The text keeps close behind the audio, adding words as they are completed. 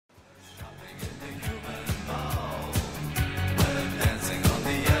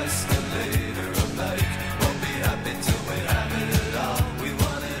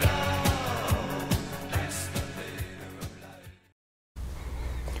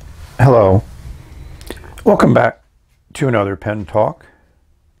Hello, welcome back to another pen talk.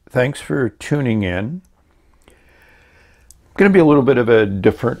 Thanks for tuning in. Going to be a little bit of a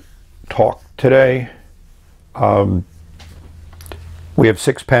different talk today. We have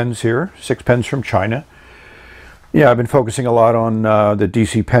 6 pens here, 6 pens from China. Yeah, I've been focusing a lot on the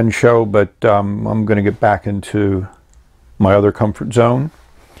DC Pen Show, but I'm going to get back into my other comfort zone.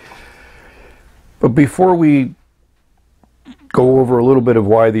 But before we go over a little bit of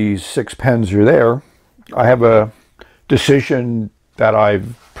why these 6 pens are there, I have a decision that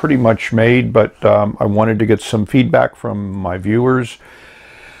I've pretty much made, but I wanted to get some feedback from my viewers.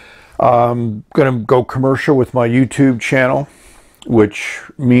 I'm going to go commercial with my YouTube channel, which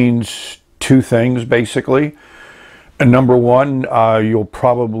means 2 things basically. And number one, you'll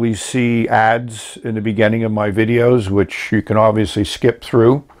probably see ads in the beginning of my videos, which you can obviously skip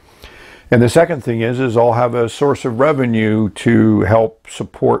through. And the second thing is I'll have a source of revenue to help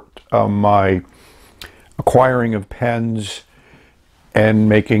support my acquiring of pens and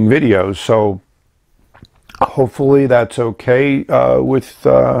making videos. So hopefully that's okay with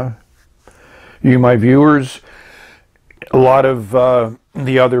you, my viewers. A lot of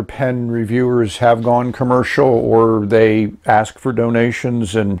the other pen reviewers have gone commercial, or they ask for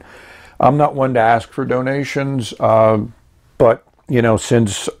donations, and I'm not one to ask for donations, but you know,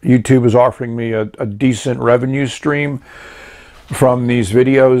 since YouTube is offering me a decent revenue stream from these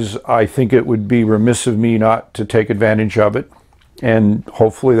videos, I think it would be remiss of me not to take advantage of it. And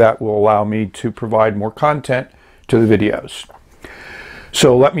hopefully that will allow me to provide more content to the videos.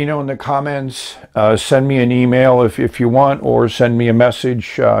 So let me know in the comments, send me an email if you want, or send me a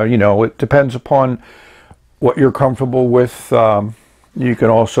message. You know, it depends upon what you're comfortable with. You can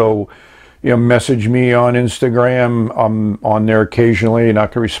also message me on Instagram. I'm on there occasionally, and I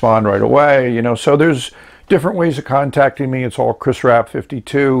can respond right away. So there's different ways of contacting me. It's all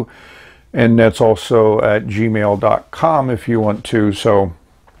chrisrapp52, and that's also at gmail.com if you want to. So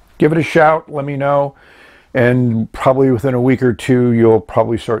give it a shout, let me know, and probably within a week or 2, you'll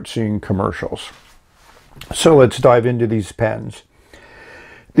probably start seeing commercials. So let's dive into these pens.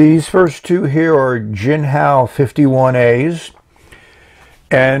 These first 2 here are Jinhao 51As,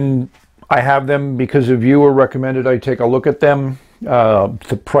 and I have them because a viewer recommended I take a look at them.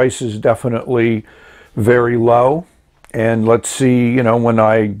 The price is definitely very low. And let's see, when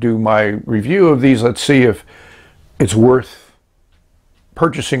I do my review of these, let's see if it's worth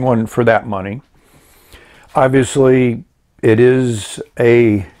purchasing one for that money. Obviously, it is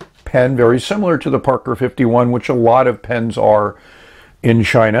a pen very similar to the Parker 51, which a lot of pens are in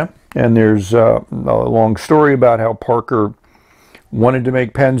China. And there's a long story about how Parker wanted to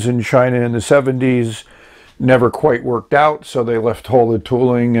make pens in China in the 70s, never quite worked out, so they left all the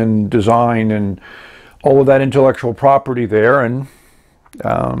tooling and design and all of that intellectual property there, and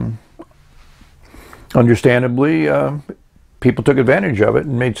understandably, people took advantage of it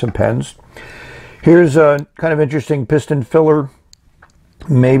and made some pens. Here's a kind of interesting piston filler.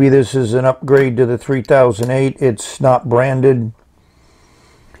 Maybe this is an upgrade to the 3008. It's not branded.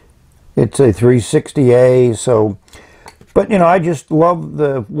 It's a 360A, so... But, I just love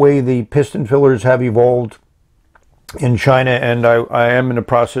the way the piston fillers have evolved in China, and I am in the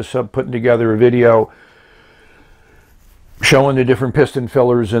process of putting together a video showing the different piston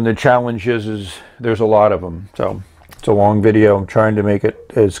fillers, and the challenge is there's a lot of them. So it's a long video. I'm trying to make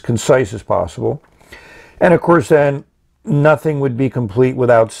it as concise as possible. And, of course, then nothing would be complete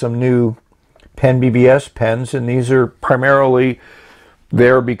without some new Pen BBS pens, and these are primarily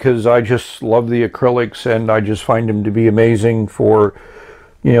there because I just love the acrylics, and I just find them to be amazing for,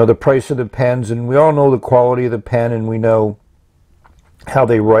 the price of the pens. And we all know the quality of the pen, and we know how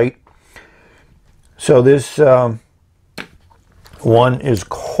they write. So this one is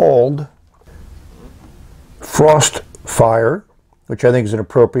called Frostfire, which I think is an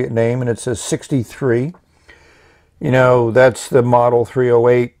appropriate name, and it says 63. That's the model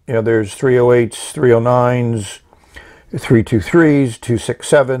 308. There's 308s, 309s, 323s,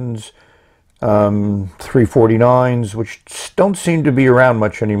 267s, 349s, which don't seem to be around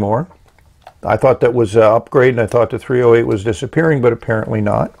much anymore. I thought that was an upgrade, and I thought the 308 was disappearing, but apparently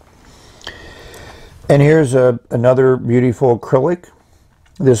not. And here's another beautiful acrylic.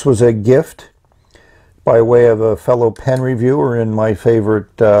 This was a gift by way of a fellow pen reviewer in my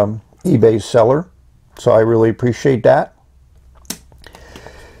favorite eBay seller, so I really appreciate that.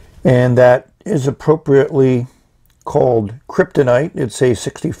 And that is appropriately called Kryptonite. It's a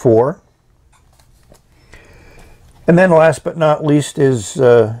 64. And then last but not least is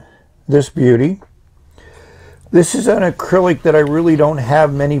this beauty. This is an acrylic that I really don't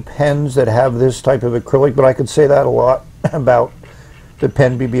have many pens that have this type of acrylic, but I could say that a lot about the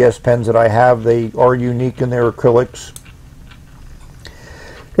Pen BBS pens that I have. They are unique in their acrylics,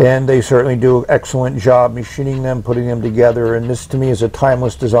 and they certainly do an excellent job machining them, putting them together. And this to me is a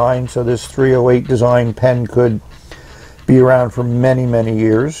timeless design, so this 308 design pen could be around for many, many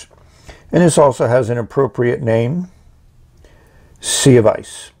years. And this also has an appropriate name, Sea of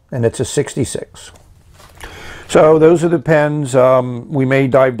Ice, and it's a 66. So those are the pens. We may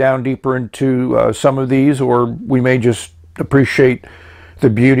dive down deeper into some of these, or we may just appreciate the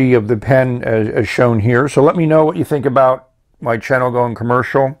beauty of the pen as shown here. So let me know what you think about my channel going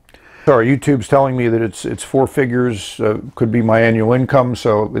commercial. Sorry, YouTube's telling me that it's 4 figures, could be my annual income,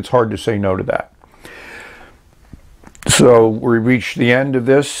 so it's hard to say no to that. So we reached the end of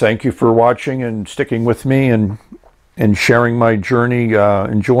this. Thank you for watching and sticking with me and sharing my journey,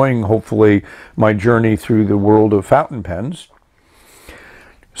 enjoying, hopefully, my journey through the world of fountain pens.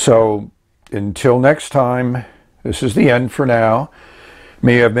 So, until next time, this is the end for now.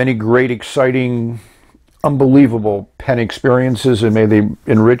 May you have many great, exciting, unbelievable pen experiences, and may they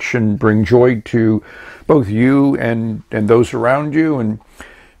enrich and bring joy to both you and those around you, and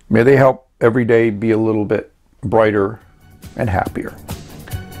may they help every day be a little bit brighter and happier.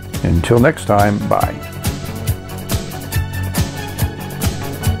 Until next time, bye.